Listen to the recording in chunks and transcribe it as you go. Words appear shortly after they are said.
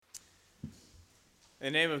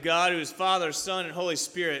In the name of God, who is Father, Son, and Holy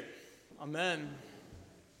Spirit. Amen.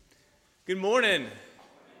 Good morning.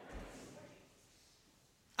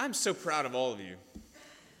 I'm so proud of all of you.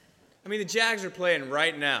 I mean, the Jags are playing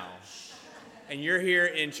right now, and you're here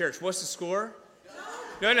in church. What's the score?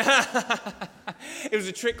 No. It was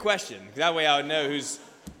a trick question. That way I would know who's...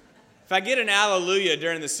 If I get an hallelujah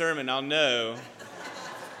during the sermon, I'll know.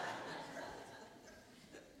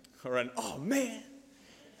 Or oh, man.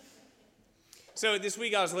 So this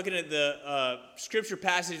week I was looking at the scripture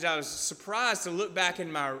passage. I was surprised to look back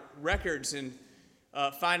in my records and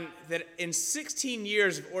find that in 16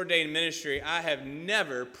 years of ordained ministry, I have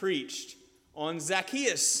never preached on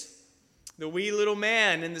Zacchaeus, the wee little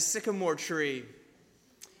man in the sycamore tree.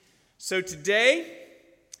 So today,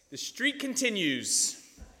 the streak continues.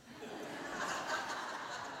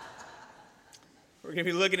 We're going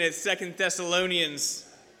to be looking at 2 Thessalonians.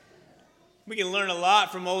 We can learn a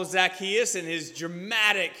lot from old Zacchaeus and his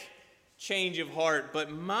dramatic change of heart,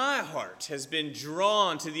 but my heart has been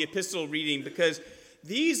drawn to the epistle reading because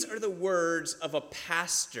these are the words of a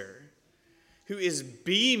pastor who is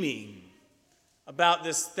beaming about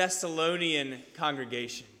this Thessalonian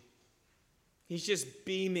congregation. He's just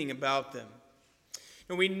beaming about them.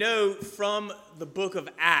 And we know from the book of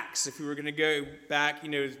Acts, if we were going to go back,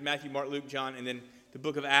 Matthew, Mark, Luke, John, and then the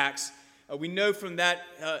book of Acts, we know from that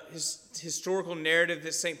historical narrative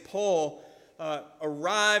that St. Paul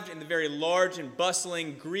arrived in the very large and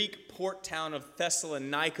bustling Greek port town of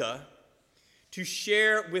Thessalonica to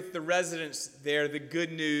share with the residents there the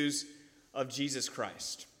good news of Jesus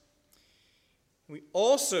Christ. We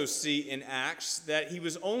also see in Acts that he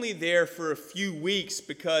was only there for a few weeks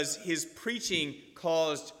because his preaching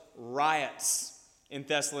caused riots in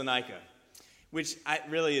Thessalonica, which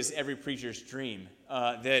really is every preacher's dream,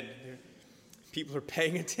 that people are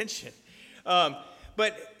paying attention.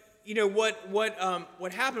 But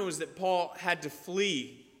what happened was that Paul had to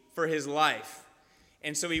flee for his life.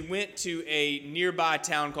 And so he went to a nearby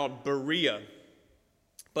town called Berea.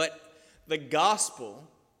 But the gospel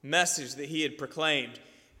message that he had proclaimed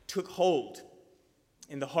took hold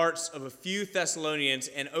in the hearts of a few Thessalonians,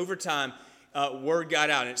 and over time, word got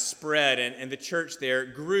out, and it spread, and the church there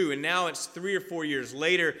grew. And now it's 3 or 4 years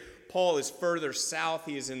later. Paul is further south.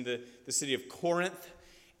 He is in the city of Corinth,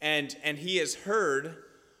 and he has heard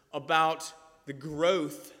about the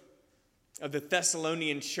growth of the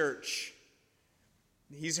Thessalonian church.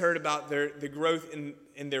 He's heard about the growth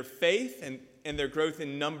in their faith and their growth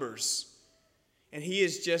in numbers. And he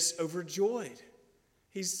is just overjoyed.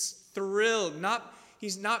 He's thrilled.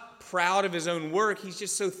 He's not proud of his own work. He's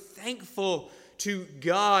just so thankful to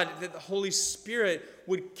God that the Holy Spirit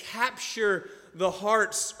would capture the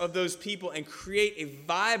hearts of those people and create a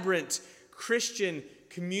vibrant Christian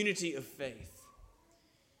community of faith.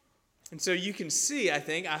 And so you can see, I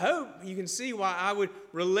hope you can see why I would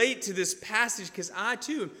relate to this passage, because I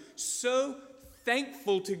too am so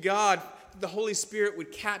thankful to God that the Holy Spirit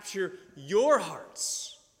would capture your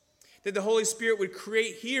hearts, that the Holy Spirit would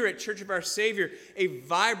create here at Church of Our Savior a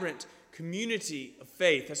vibrant community of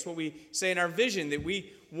faith. That's what we say in our vision, that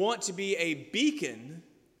we want to be a beacon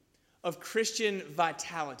of Christian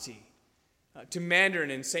vitality to Mandarin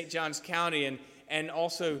and St. Johns County and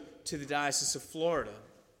also to the Diocese of Florida.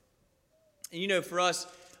 And for us,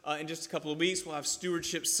 in just a couple of weeks, we'll have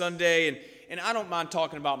Stewardship Sunday, and I don't mind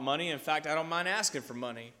talking about money. In fact, I don't mind asking for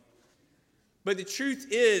money. But the truth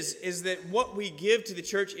is that what we give to the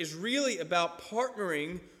church is really about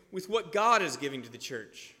partnering with what God is giving to the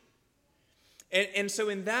church. And so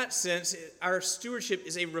in that sense, our stewardship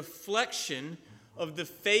is a reflection of the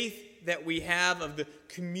faith that we have, of the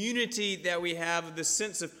community that we have, of the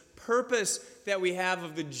sense of purpose that we have,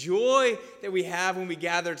 of the joy that we have when we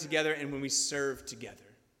gather together and when we serve together.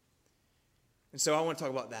 And so I want to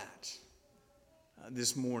talk about that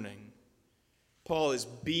this morning. Paul is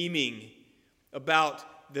beaming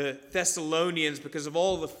about the Thessalonians because of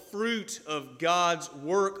all the fruit of God's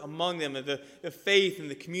work among them, and the faith and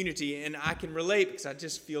the community. And I can relate because I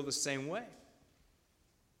just feel the same way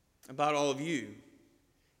about all of you.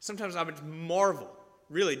 Sometimes I would marvel,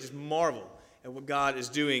 really just marvel at what God is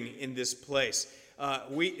doing in this place.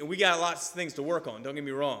 We got lots of things to work on, don't get me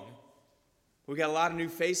wrong. We got a lot of new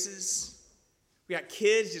faces. We got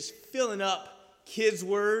kids just filling up Kids'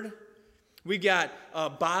 Word. We got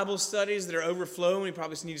Bible studies that are overflowing. We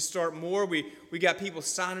probably need to start more. We got people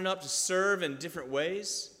signing up to serve in different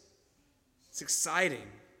ways. It's exciting.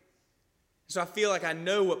 So I feel like I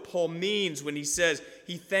know what Paul means when he says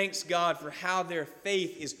he thanks God for how their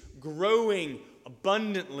faith is growing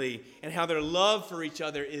abundantly and how their love for each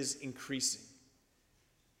other is increasing.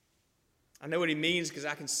 I know what he means because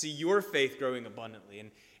I can see your faith growing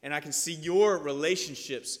abundantly, and I can see your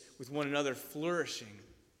relationships with one another flourishing.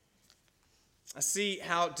 I see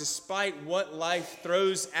how despite what life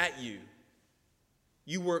throws at you,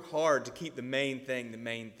 you work hard to keep the main thing the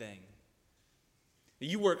main thing.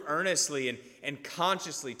 You work earnestly and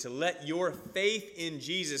consciously to let your faith in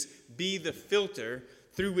Jesus be the filter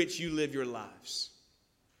through which you live your lives.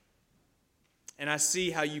 And I see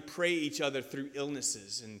how you pray each other through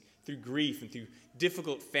illnesses and through grief and through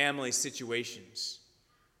difficult family situations.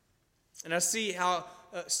 And I see how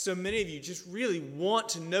so many of you just really want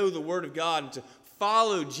to know the Word of God and to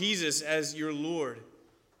follow Jesus as your Lord.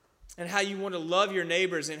 And how you want to love your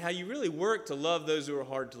neighbors and how you really work to love those who are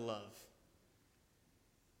hard to love.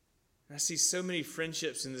 And I see so many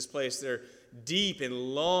friendships in this place that are deep and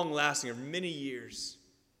long-lasting over many years.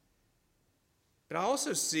 But I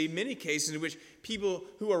also see many cases in which people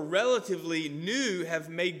who are relatively new have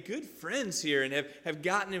made good friends here and have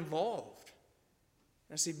gotten involved.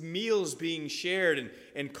 And I see meals being shared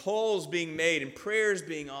and calls being made and prayers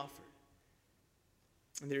being offered.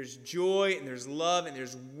 And there's joy and there's love and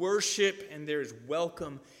there's worship and there's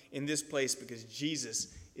welcome in this place because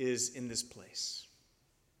Jesus is in this place.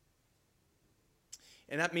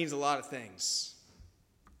 And that means a lot of things.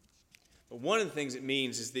 But one of the things it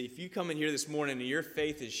means is that if you come in here this morning and your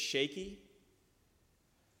faith is shaky,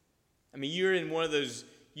 I mean, you're in one of those,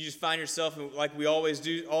 you just find yourself, like we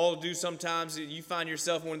all do sometimes, you find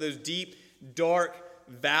yourself in one of those deep, dark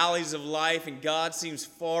valleys of life and God seems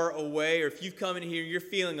far away. Or if you've come in here, you're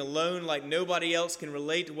feeling alone like nobody else can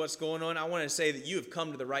relate to what's going on, I want to say that you have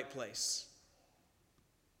come to the right place.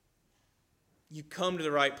 You come to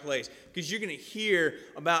the right place because you're going to hear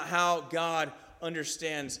about how God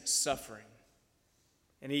understands suffering.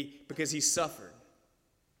 And because he suffered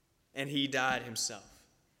and he died himself.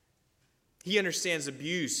 He understands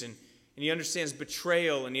abuse and he understands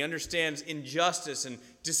betrayal and he understands injustice and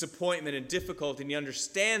disappointment and difficulty. And he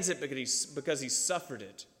understands it because he suffered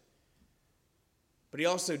it. But he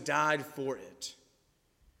also died for it.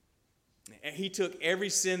 And he took every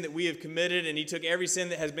sin that we have committed and he took every sin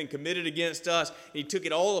that has been committed against us. And he took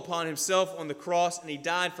it all upon himself on the cross and he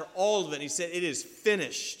died for all of it. And he said, "It is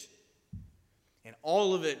finished." And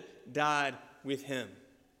all of it died with him.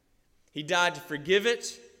 He died to forgive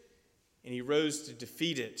it and he rose to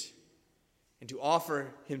defeat it and to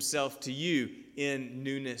offer himself to you in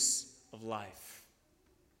newness of life.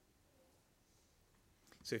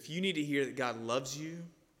 So if you need to hear that God loves you,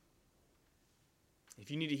 if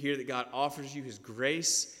you need to hear that God offers you his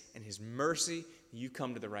grace and his mercy, you've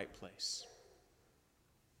come to the right place.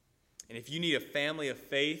 And if you need a family of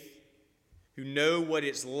faith who know what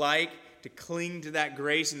it's like to cling to that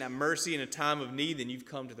grace and that mercy in a time of need, then you've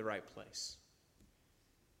come to the right place.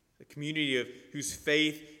 The community of whose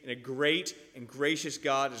faith in a great and gracious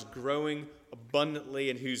God is growing abundantly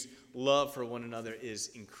and whose love for one another is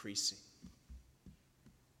increasing.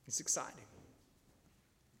 It's exciting.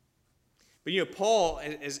 But Paul,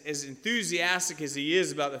 as enthusiastic as he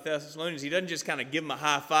is about the Thessalonians, he doesn't just kind of give them a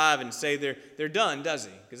high five and say they're done, does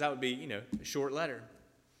he? Because that would be, a short letter.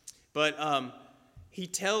 But he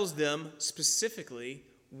tells them specifically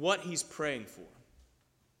what he's praying for.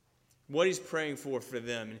 What he's praying for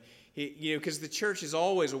them. And because the church is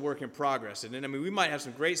always a work in progress. And we might have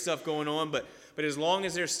some great stuff going on, but as long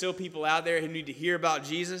as there's still people out there who need to hear about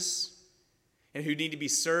Jesus and who need to be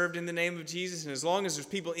served in the name of Jesus, and as long as there's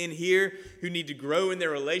people in here who need to grow in their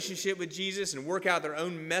relationship with Jesus and work out their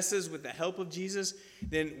own messes with the help of Jesus,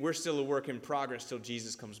 then we're still a work in progress till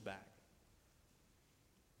Jesus comes back.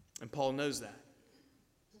 And Paul knows that.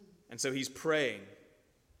 And so he's praying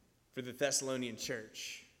for the Thessalonian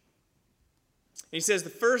church. And he says the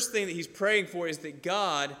first thing that he's praying for is that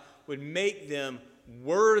God would make them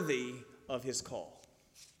worthy of his call.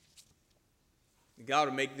 God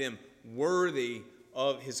would make them worthy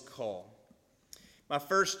of his call. My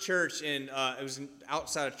first church it was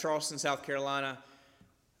outside of Charleston, South Carolina.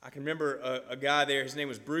 I can remember a guy there. His name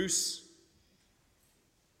was Bruce.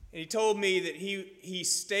 And he told me that he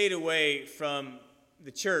stayed away from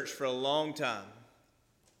the church for a long time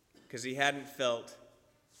because he hadn't felt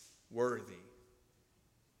worthy.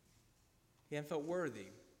 He hadn't felt worthy.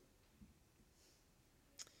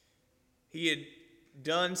 He had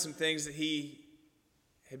done some things that he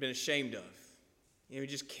had been ashamed of. He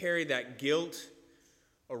just carried that guilt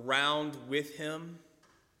around with him.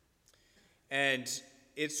 And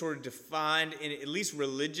it sort of defined, at least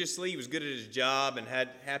religiously, he was good at his job and had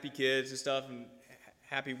happy kids and stuff and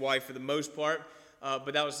happy wife for the most part.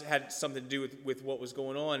 But that had something to do with what was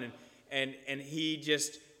going on. And he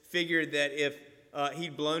just figured that if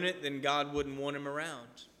he'd blown it, then God wouldn't want him around.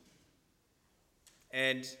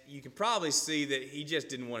 And you can probably see that he just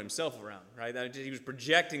didn't want himself around, right? That he was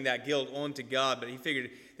projecting that guilt onto God, but he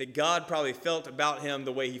figured that God probably felt about him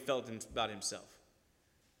the way he felt about himself.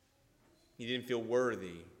 He didn't feel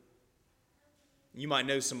worthy. You might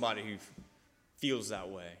know somebody who feels that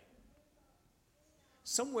way.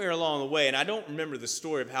 Somewhere along the way, and I don't remember the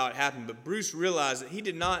story of how it happened, but Bruce realized that he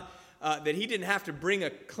didn't have to bring a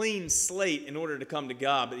clean slate in order to come to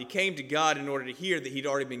God, but he came to God in order to hear that he'd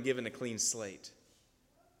already been given a clean slate.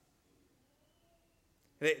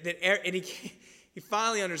 And he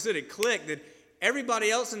finally understood, it clicked, that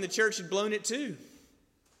everybody else in the church had blown it too.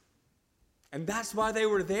 And that's why they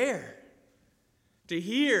were there. To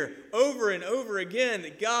hear over and over again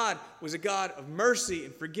that God was a God of mercy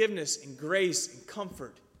and forgiveness and grace and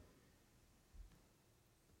comfort.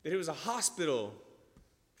 That it was a hospital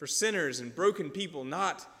for sinners and broken people,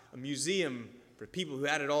 not a museum for people who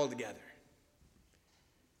had it all together.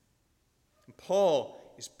 And Paul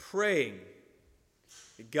is praying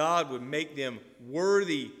that God would make them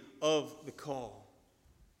worthy of the call.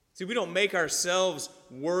 See, we don't make ourselves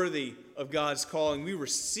worthy of God's calling. We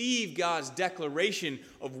receive God's declaration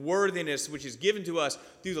of worthiness, which is given to us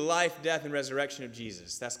through the life, death, and resurrection of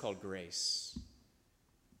Jesus. That's called grace.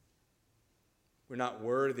 We're not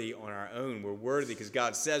worthy on our own. We're worthy because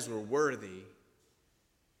God says we're worthy.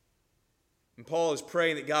 And Paul is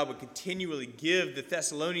praying that God would continually give the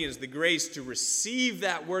Thessalonians the grace to receive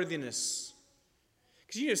that worthiness.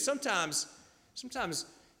 Because, sometimes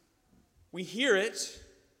we hear it,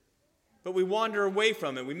 but we wander away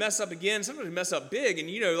from it. We mess up again. Sometimes we mess up big, and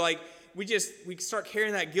we start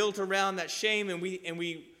carrying that guilt around, that shame, and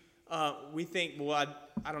we think, well,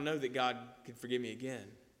 I don't know that God could forgive me again.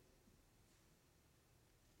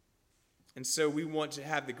 And so we want to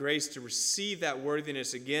have the grace to receive that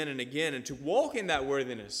worthiness again and again, and to walk in that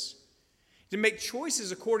worthiness, to make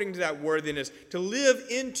choices according to that worthiness, to live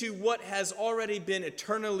into what has already been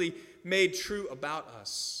eternally made true about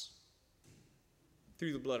us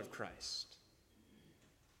through the blood of Christ.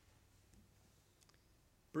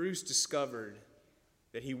 Bruce discovered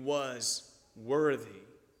that he was worthy,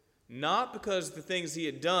 not because the things he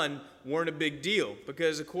had done weren't a big deal,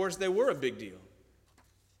 because of course they were a big deal.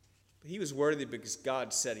 But he was worthy because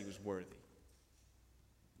God said he was worthy.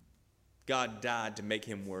 God died to make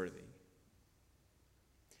him worthy.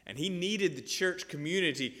 And he needed the church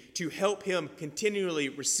community to help him continually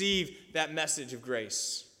receive that message of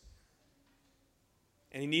grace.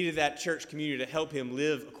 And he needed that church community to help him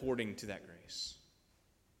live according to that grace.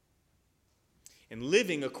 And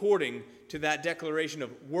living according to that declaration of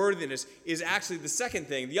worthiness is actually the second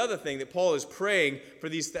thing, the other thing that Paul is praying for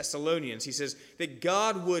these Thessalonians. He says that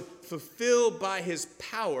God would fulfill by his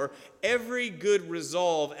power every good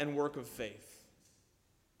resolve and work of faith.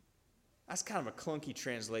 That's kind of a clunky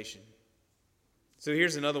translation. So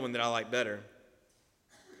here's another one that I like better.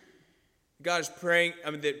 Paul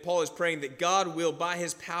is praying that God will, by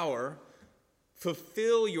his power,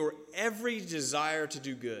 fulfill your every desire to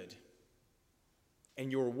do good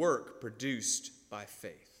and your work produced by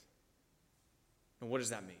faith. And what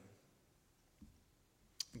does that mean?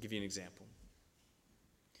 I'll give you an example.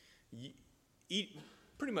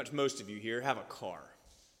 Pretty much most of you here have a car.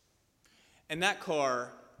 And that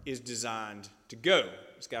car is designed to go.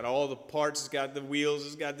 It's got all the parts, it's got the wheels,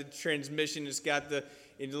 it's got the transmission,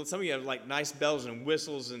 some of you have like nice bells and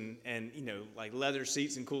whistles and like leather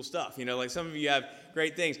seats and cool stuff. Like some of you have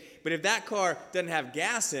great things. But if that car doesn't have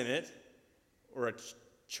gas in it, or a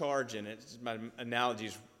charge in it, my analogy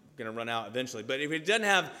is going to run out eventually. But if it doesn't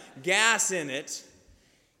have gas in it,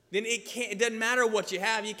 then it doesn't matter what you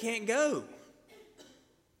have, you can't go.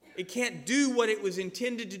 It can't do what it was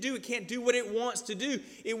intended to do. It can't do what it wants to do.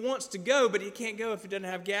 It wants to go, but it can't go if it doesn't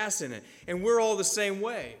have gas in it. And we're all the same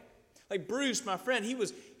way. Like Bruce, my friend,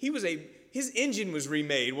 his engine was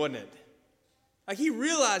remade, wasn't it? Like he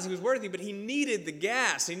realized he was worthy, but he needed the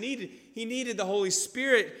gas. He needed the Holy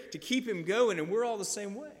Spirit to keep him going, and we're all the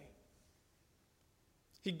same way.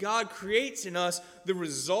 God creates in us the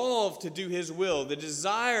resolve to do his will, the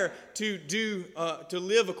desire to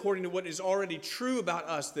live according to what is already true about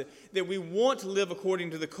us, that we want to live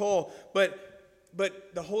according to the call, but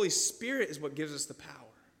the Holy Spirit is what gives us the power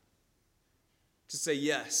to say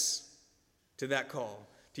yes to that call,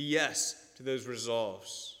 to yes to those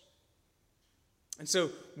resolves. And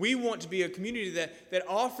so we want to be a community that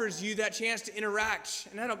offers you that chance to interact.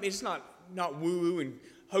 And it's not woo-woo and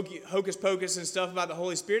hocus pocus and stuff about the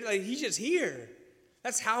Holy Spirit. Like, he's just here.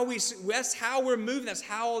 That's how we're moving. That's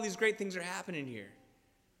how all these great things are happening here.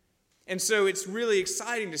 And so it's really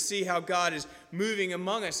exciting to see how God is moving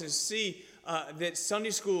among us and to see that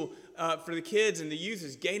Sunday school for the kids and the youth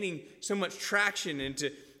is gaining so much traction, and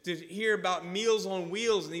to hear about Meals on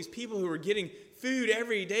Wheels and these people who are getting food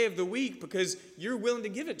every day of the week because you're willing to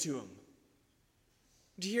give it to them.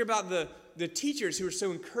 To hear about the teachers who are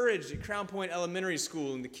so encouraged at Crown Point Elementary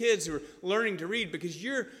School and the kids who are learning to read because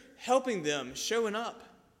you're helping them, showing up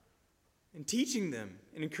and teaching them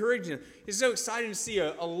and encouraging them. It's so exciting to see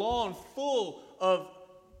a lawn full of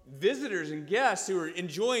visitors and guests who are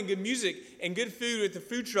enjoying good music and good food at the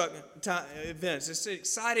food truck events. It's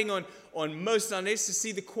exciting on most Sundays to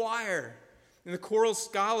see the choir and the choral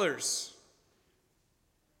scholars.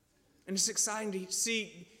 And it's exciting to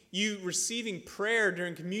see you receiving prayer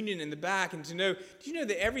during communion in the back, and to know, do you know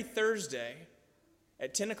that every Thursday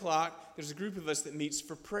at 10 o'clock, there's a group of us that meets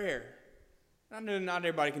for prayer. I know not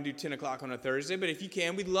everybody can do 10 o'clock on a Thursday, but if you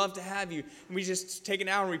can, we'd love to have you. And we just take an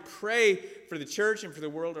hour and we pray for the church and for the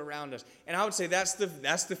world around us. And I would say that's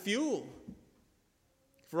the fuel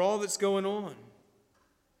for all that's going on.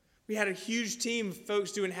 We had a huge team of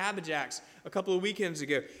folks doing Habajacks a couple of weekends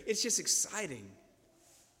ago. It's just exciting.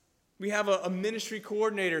 We have a ministry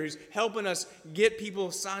coordinator who's helping us get people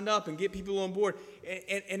signed up and get people on board.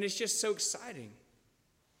 And it's just so exciting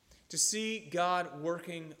to see God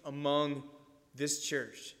working among this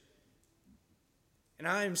church. And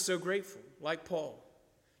I am so grateful, like Paul,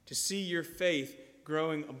 to see your faith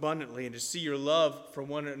growing abundantly and to see your love for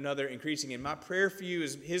one another increasing. And my prayer for you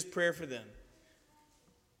is his prayer for them.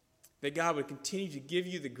 That God would continue to give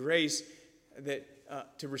you the grace that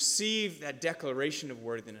to receive that declaration of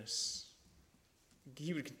worthiness.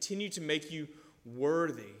 He would continue to make you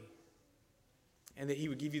worthy, and that he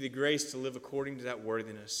would give you the grace to live according to that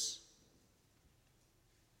worthiness,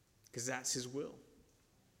 because that's his will,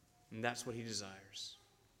 and that's what he desires.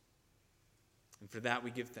 And for that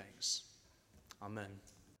we give thanks. Amen.